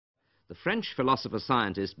the French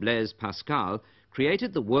philosopher-scientist Blaise Pascal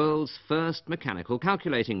created the world's first mechanical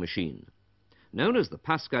calculating machine. Known as the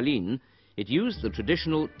Pascaline, it used the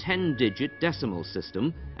traditional 10-digit decimal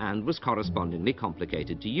system and was correspondingly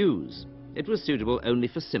complicated to use. It was suitable only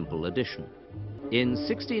for simple addition. In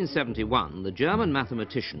 1671, the German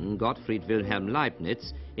mathematician Gottfried Wilhelm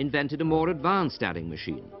Leibniz invented a more advanced adding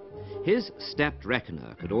machine. His stepped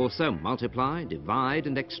reckoner could also multiply, divide,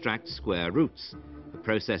 and extract square roots, a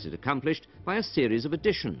process it accomplished by a series of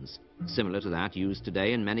additions, similar to that used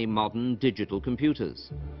today in many modern digital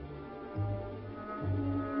computers.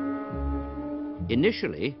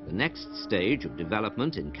 Initially, the next stage of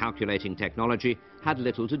development in calculating technology had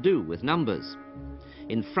little to do with numbers.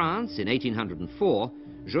 In France, in 1804,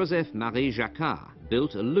 Joseph-Marie Jacquard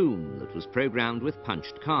built a loom that was programmed with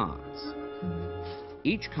punched cards.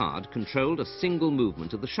 Each card controlled a single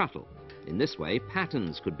movement of the shuttle. In this way,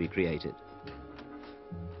 patterns could be created.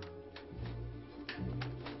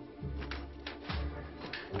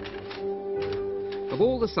 Of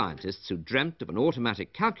all the scientists who dreamt of an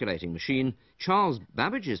automatic calculating machine, Charles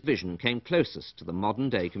Babbage's vision came closest to the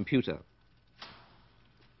modern-day computer.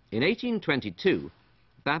 In 1822,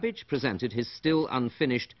 Babbage presented his still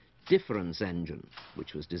unfinished difference engine,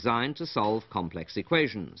 which was designed to solve complex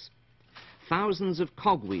equations. Thousands of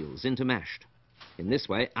cogwheels intermeshed. In this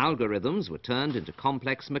way, algorithms were turned into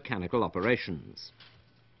complex mechanical operations.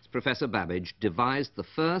 Professor Babbage devised the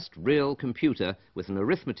first real computer with an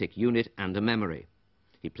arithmetic unit and a memory.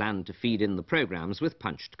 He planned to feed in the programs with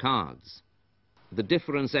punched cards. The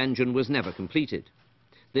difference engine was never completed.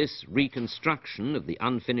 This reconstruction of the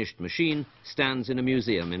unfinished machine stands in a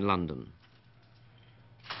museum in London.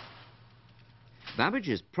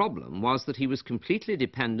 Babbage's problem was that he was completely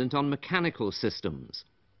dependent on mechanical systems.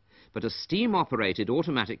 But a steam-operated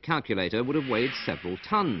automatic calculator would have weighed several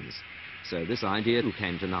tons, so this idea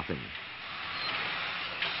came to nothing.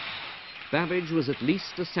 Babbage was at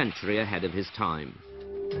least a century ahead of his time.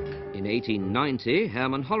 In 1890,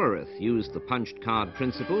 Hermann Hollerith used the punched card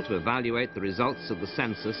principle to evaluate the results of the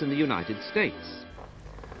census in the United States.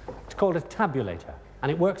 It's called a tabulator, and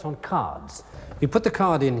it works on cards. You put the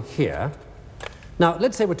card in here. Now,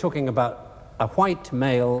 let's say we're talking about a white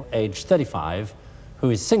male, aged 35, who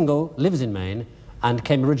is single, lives in Maine, and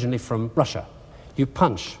came originally from Russia. You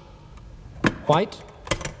punch white,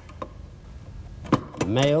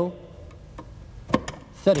 male,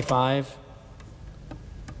 35,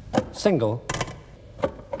 single,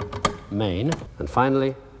 Maine, and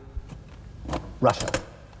finally, Russia.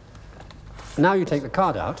 Now you take the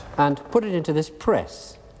card out and put it into this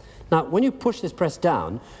press. Now, when you push this press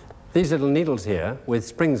down, these little needles here with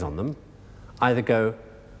springs on them either go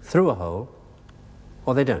through a hole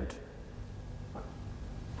or they don't.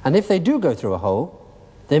 And if they do go through a hole,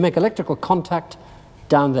 they make electrical contact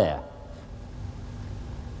down there.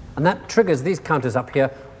 And that triggers these counters up here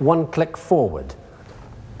one click forward.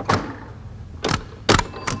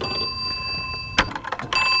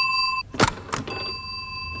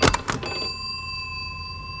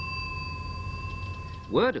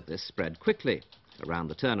 Word of this spread quickly. Around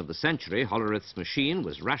the turn of the century, Hollerith's machine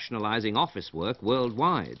was rationalizing office work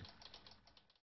worldwide.